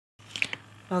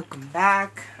Welcome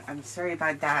back. I'm sorry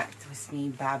about that. It was me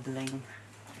babbling.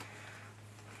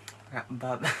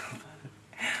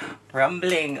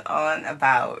 Rumbling on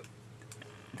about.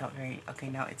 Don't worry. Okay,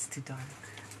 now it's too dark.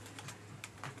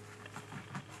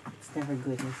 It's never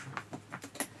good, is it?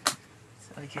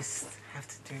 So I just have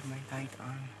to turn my light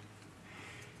on.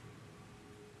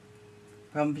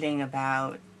 Rumbling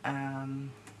about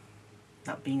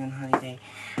not being on holiday.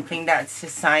 I think that's a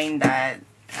sign that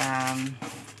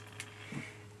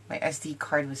my SD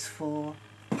card was full.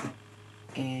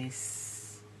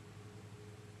 Is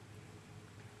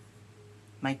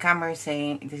my camera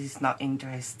saying this is not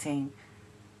interesting?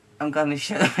 I'm gonna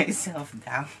shut myself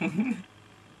down.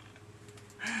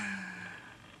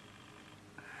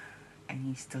 And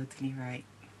he's totally right.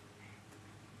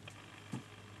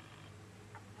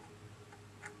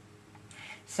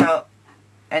 So,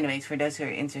 anyways, for those who are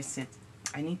interested,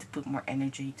 I need to put more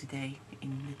energy today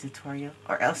in the tutorial,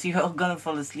 or else you're all gonna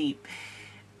fall asleep.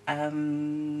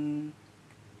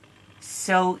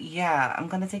 So yeah, I'm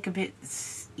gonna take a bit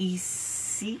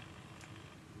easy.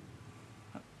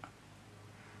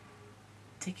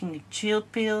 Taking a chill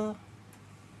pill.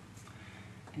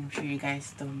 And I'm sure you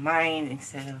guys don't mind,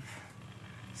 instead of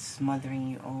smothering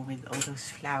you all with all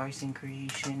those flowers and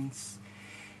creations.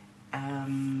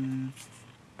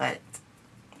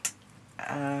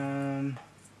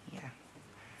 Yeah.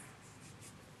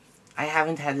 I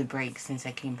haven't had a break since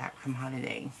I came back from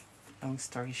holiday. Long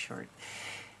story short.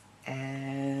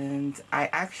 And I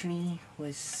actually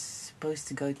was supposed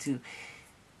to go to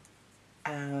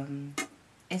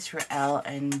Israel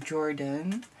and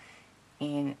Jordan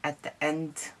at the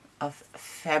end of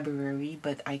February,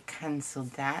 but I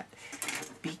cancelled that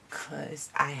because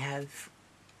I have...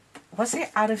 Was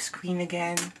I out of screen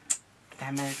again?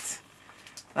 Damn it.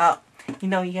 Well, you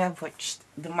know, you have watched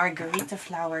the margarita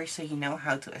flower, so you know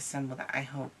how to assemble that, I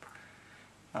hope.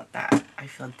 Not that. I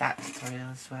feel that tutorial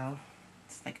as well.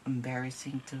 It's like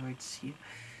embarrassing towards you.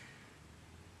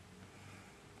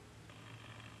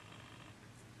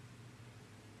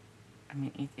 I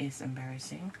mean, it is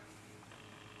embarrassing.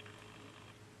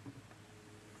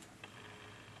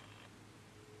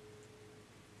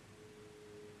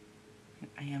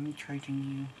 I am charging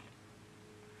you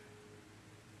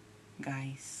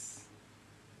guys,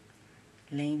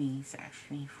 ladies,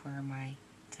 actually, for my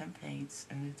templates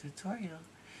and the tutorial.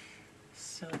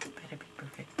 So it better be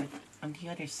perfect. But on the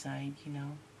other side, you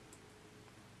know,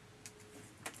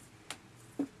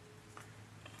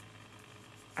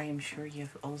 I am sure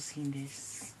you've all seen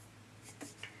this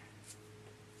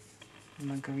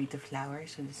margarita flower,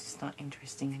 so this is not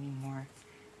interesting anymore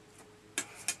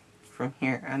from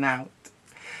here on out.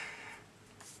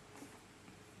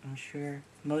 I'm sure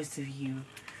most of you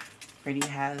already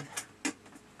have.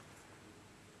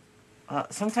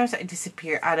 Sometimes I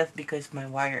disappear out of because my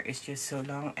wire is just so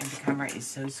long and the camera is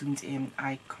so zoomed in.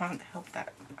 I can't help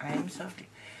that. I am sorry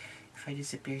if I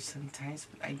disappear sometimes,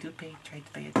 but I do try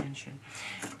to pay attention.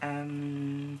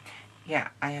 Yeah,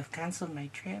 I have cancelled my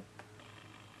trip.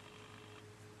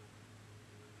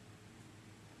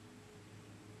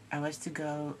 I was to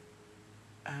go,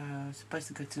 supposed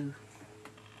to go to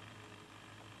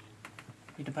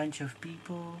with a bunch of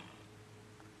people,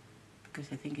 because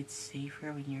I think it's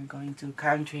safer when you're going to a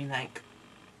country like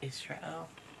Israel.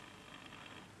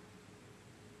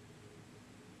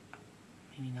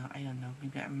 Maybe not, I don't know.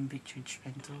 Maybe I'm a bit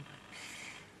judgmental.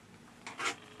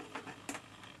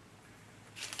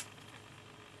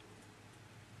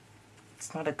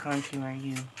 It's not a country where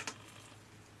you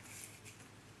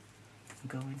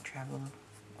go and travel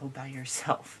all by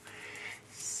yourself.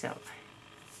 So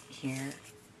here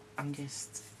I'm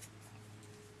just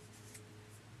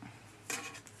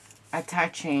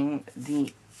attaching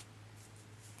the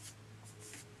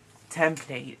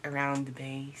template around the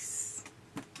base.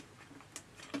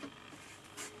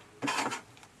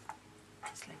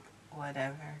 Just like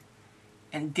whatever.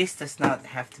 And this does not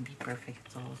have to be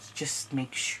perfect at all. Just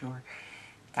make sure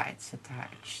that it's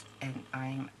attached. And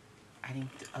I'm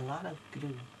adding a lot of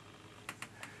glue.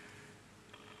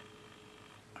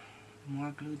 The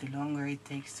more glue, the longer it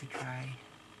takes to dry.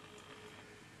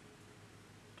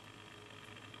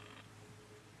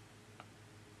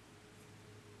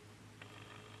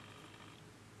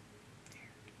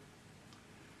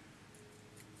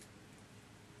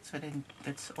 So then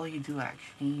that's all you do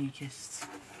actually. You just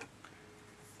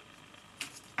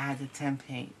add the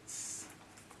templates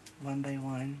one by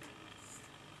one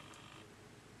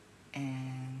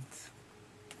and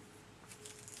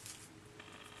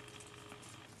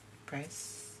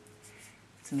press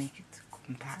to make it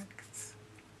compact.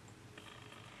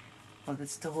 Well,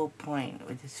 that's the whole point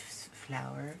with this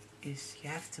flower. is you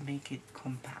have to make it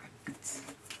compact.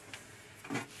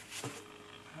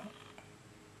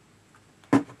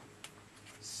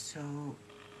 So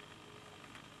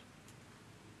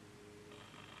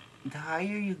the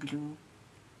higher you glue,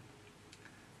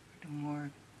 the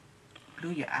more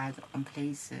glue you add on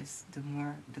places, the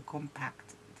more the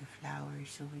compact the flower.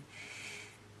 So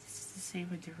this is the same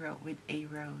with with a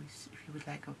rose. If you would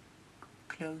like a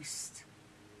closed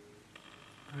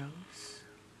rose,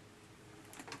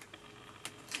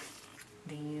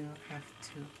 then you have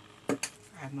to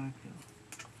add more glue.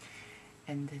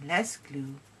 And the less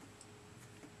glue,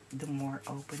 the more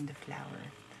open the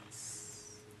flower.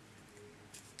 As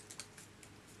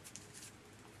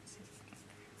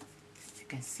you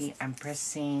can see, I'm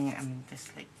pressing, I'm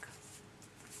just like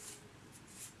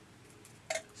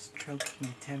stroking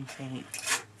the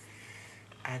template,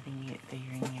 adding it,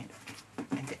 layering it.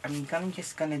 And I'm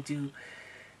just gonna do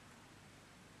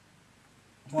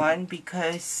one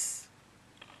because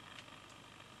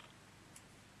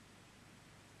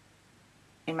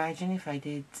imagine if I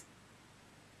did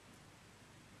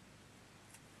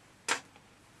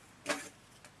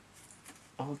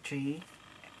all three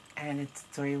and the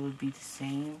tutorial would be the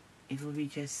same. It will be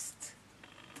just,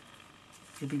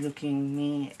 you'll be looking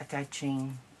me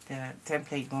attaching the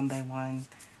template one by one,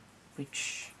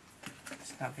 which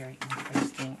is not very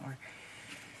interesting or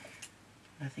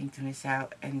nothing to miss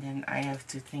out, and then I have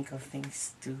to think of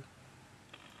things to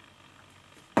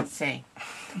say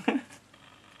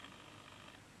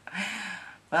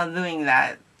while doing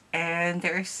that. And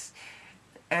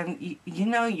you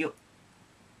know,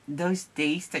 those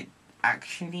days that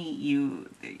actually you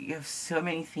have so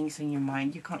many things in your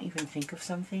mind you can't even think of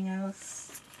something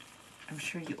else. I'm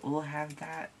sure you all have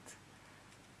that.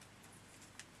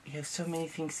 You have so many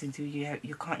things to do,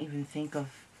 you can't even think of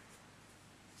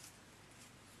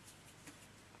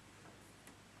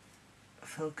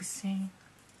focusing.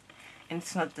 And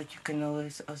it's not that you can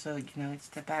always also, you know,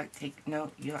 step back, take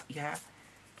no, you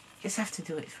just have to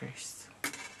do it first.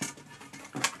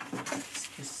 It's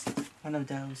just one of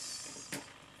those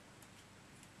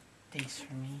days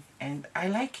for me, and I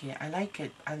like it.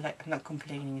 I'm not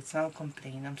complaining. It's not a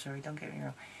complaint. I'm sorry. Don't get me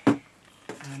wrong.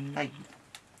 Like,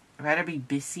 I'd rather be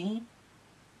busy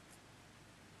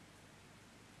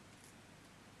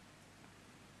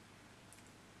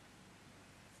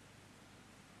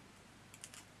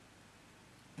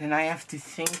than I have to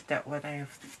think that what I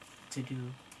have to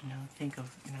do. You know, think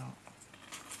of, you know.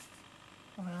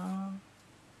 Well,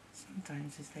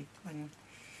 sometimes it's like when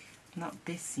I'm not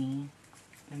busy,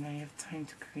 then I have time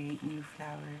to create new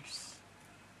flowers.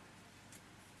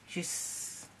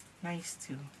 Just nice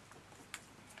too.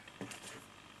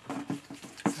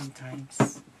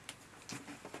 Sometimes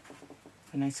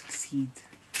when I succeed.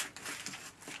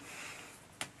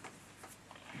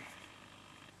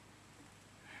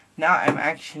 Now I'm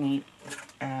actually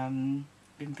been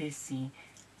busy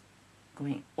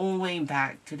going all the way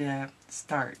back to the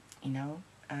start, you know.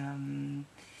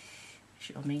 As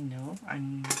you all may know,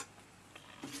 I'm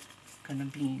gonna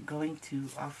be going to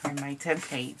offer my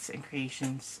templates and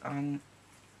creations on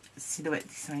Silhouette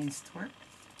Design Store.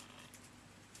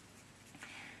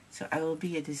 So I will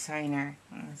be a designer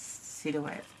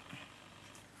silhouette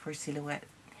for Silhouette.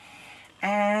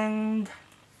 And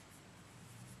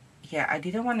yeah, I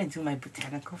didn't want to do my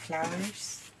botanical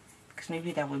flowers because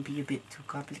maybe that would be a bit too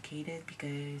complicated,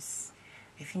 because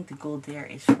I think the goal there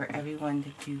is for everyone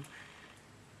that you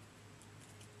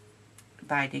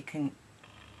buy, they can,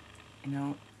 you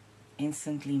know,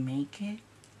 instantly make it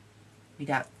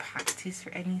without practice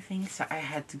or anything. So I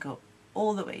had to go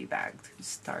all the way back to the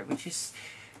start, which is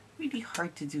really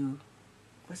hard to do.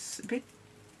 It was a bit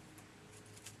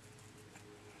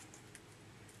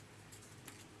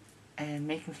and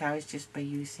making flowers just by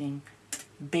using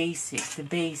the basic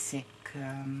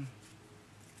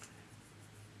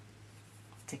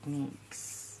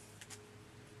techniques,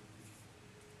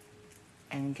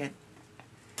 and get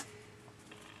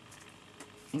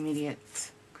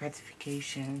immediate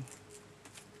gratification.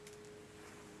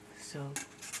 So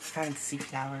fantasy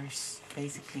flowers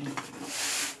basically,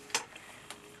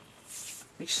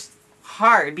 which is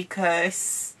hard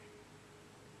because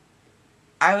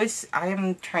I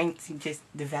am trying to just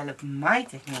develop my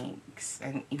techniques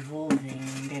and evolving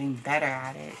and getting better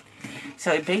at it.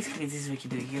 So basically this is what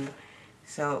you do.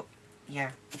 So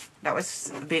yeah, that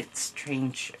was a bit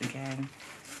strange again.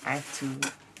 I have to,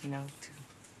 you know, to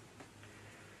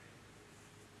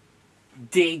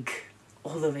dig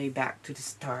all the way back to the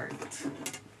start,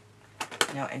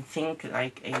 you know, and think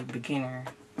like a beginner.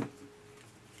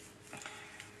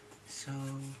 So,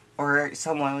 or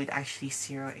someone with actually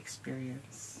zero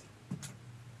experience.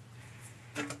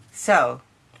 So,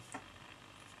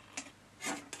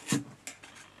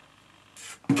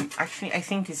 actually, I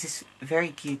think this is very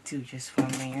cute too, just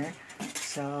one layer.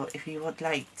 So, if you would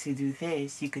like to do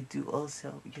this, you could do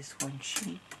also just one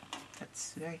sheet.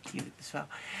 That's very cute as well.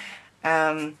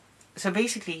 So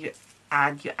basically, you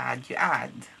add.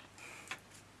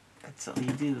 That's all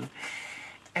you do.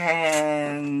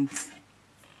 And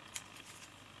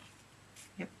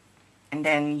yep. And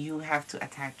then you have to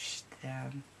attach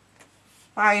the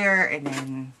wire and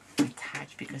then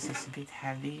attach, because it's a bit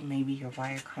heavy. Maybe your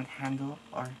wire can't handle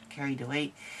or carry the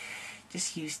weight.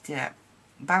 Just use the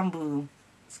bamboo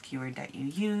skewer that you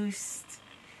used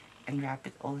and wrap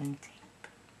it all in tape.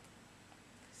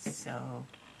 So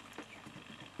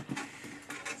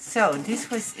this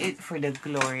was it for the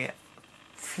Gloria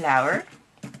flower.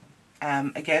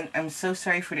 Again, I'm so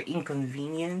sorry for the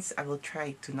inconvenience. I will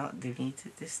try to not delete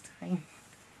it this time.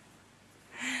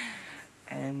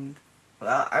 And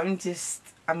well, I'm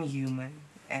human,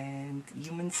 and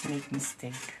humans make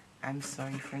mistakes. I'm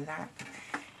sorry for that.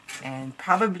 And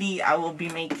probably I will be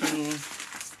making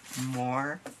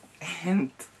more.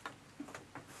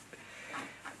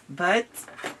 But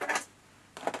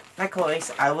like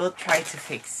always, I will try to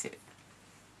fix it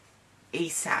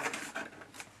ASAP.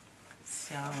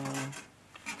 So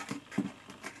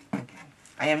okay,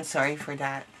 I am sorry for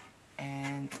that,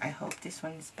 and I hope this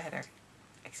one is better.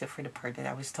 Except for the part that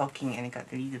I was talking and it got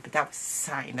deleted, but that was a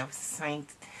sign. That was a sign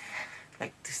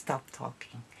to stop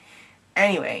talking.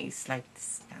 Anyways, like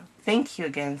this now. Thank you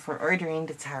again for ordering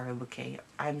the tarot bouquet.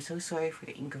 I'm so sorry for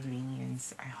the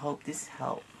inconvenience. I hope this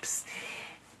helps.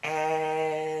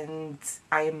 And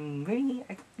I'm really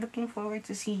looking forward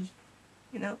to see,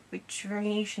 which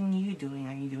variation you doing.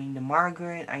 Are you doing the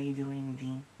Margaret? Are you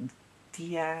doing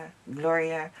the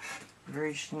Gloria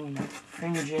version,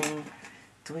 fringing,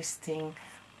 twisting,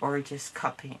 or just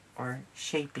cupping or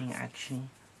shaping? Actually,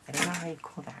 I don't know how you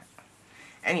call that.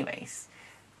 Anyways,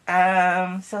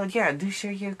 so yeah, do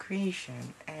share your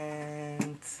creation.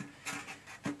 And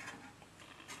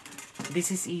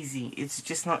this is easy. It's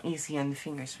just not easy on the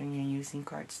fingers when you're using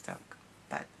cardstock.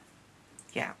 But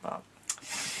yeah, well,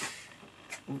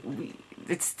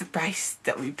 it's the price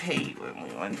that we pay when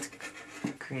we want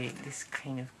to create this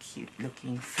kind of cute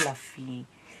looking fluffy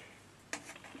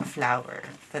flower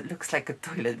that looks like a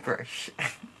toilet brush.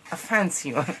 A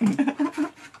fancy one.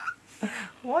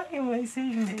 Why am I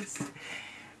saying this?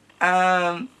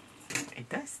 It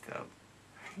does though.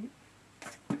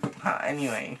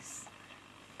 Anyways.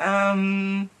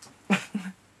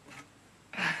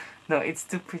 No, it's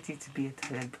too pretty to be a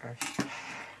toilet brush.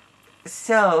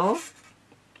 So,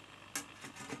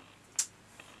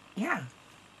 yeah.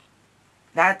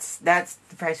 That's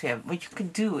the price we have. What you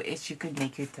could do is you could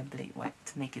make your template wet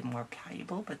to make it more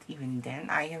pliable. But even then,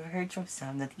 I have heard from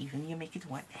some that even you make it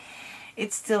wet,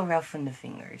 it's still rough on the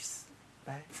fingers.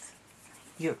 But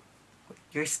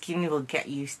your skin will get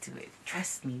used to it.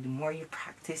 Trust me, the more you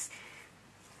practice,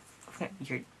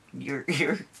 your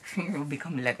finger will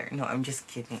become leather. No, I'm just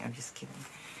kidding.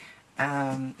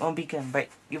 Won't become, but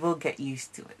you will get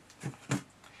used to it.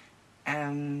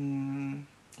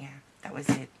 Yeah, that was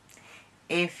it.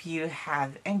 If you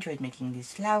have enjoyed making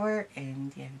this flower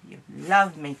and you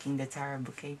love making the tarot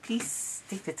bouquet, please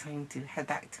take the time to head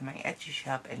back to my Etsy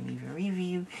shop and leave a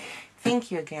review.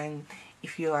 Thank you again.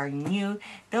 If you are new,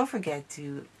 don't forget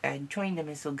to join the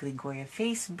Maison Gregoria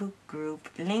Facebook group.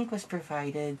 Link was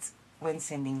provided when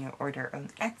sending your order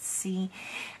on Etsy.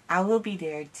 I will be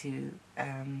there to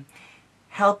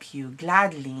help you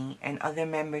gladly, and other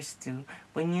members too,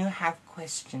 when you have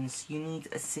questions, you need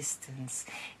assistance.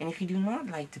 And if you do not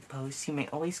like to post, you may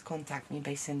always contact me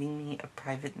by sending me a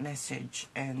private message,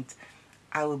 and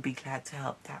I will be glad to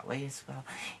help that way as well.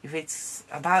 If it's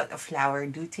about a flower,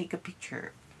 do take a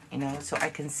picture, so I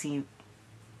can see,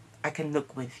 I can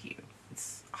look with you.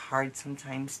 It's hard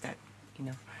sometimes that,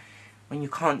 when you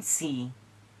can't see,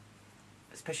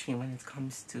 especially when it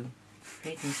comes to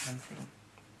creating something.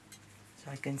 So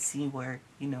I can see where,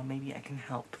 maybe I can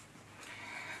help.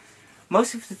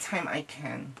 Most of the time I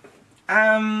can.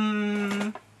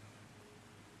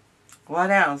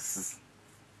 What else?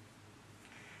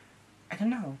 I don't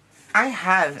know. I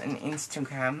have an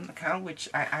Instagram account, which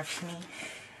I actually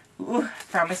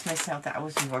promised myself that I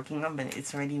was working on, but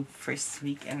it's already first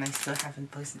week and I still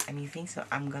haven't posted anything. So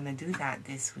I'm gonna do that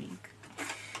this week.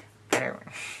 Better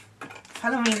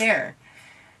follow me there.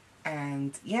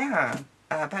 And yeah.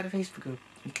 About the Facebook group,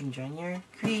 you can join your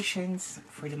creations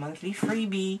for the monthly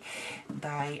freebie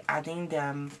by adding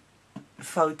the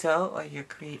photo or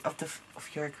of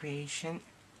your creation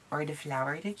or the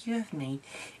flower that you have made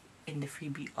in the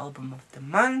freebie album of the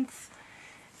month.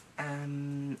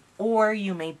 Or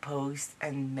you may post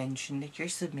and mention that you're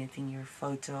submitting your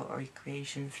photo or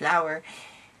creation flower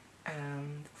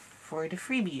for the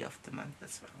freebie of the month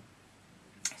as well.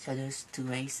 So those two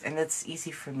ways, and that's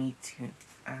easy for me to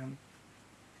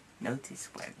notice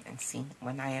when and see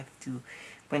when I have to,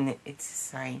 when it's a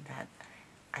sign that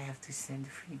I have to send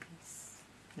the freebies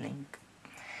link.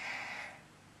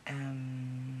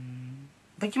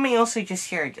 But you may also just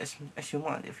share it as you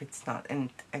want if it's not, and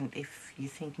if you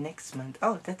think next month,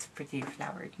 oh, that's a pretty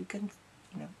flower, you can,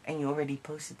 and you already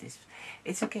posted this,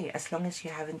 it's okay as long as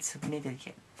you haven't submitted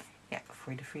yet,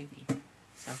 for the freebie.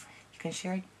 So you can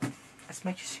share it as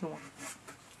much as you want.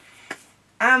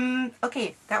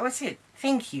 Okay, that was it.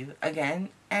 Thank you again,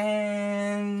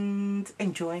 and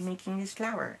enjoy making this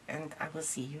flower, and I will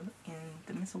see you in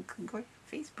the Maison Gregoria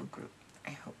Facebook group,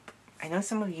 I hope. I know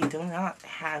some of you do not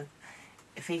have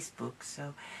a Facebook,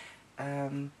 so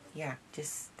yeah,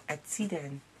 just Etsy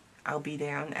then. I'll be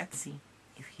there on Etsy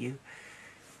if you...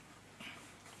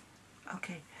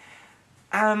 Okay.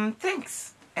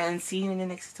 Thanks, and see you in the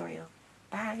next tutorial.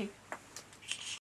 Bye.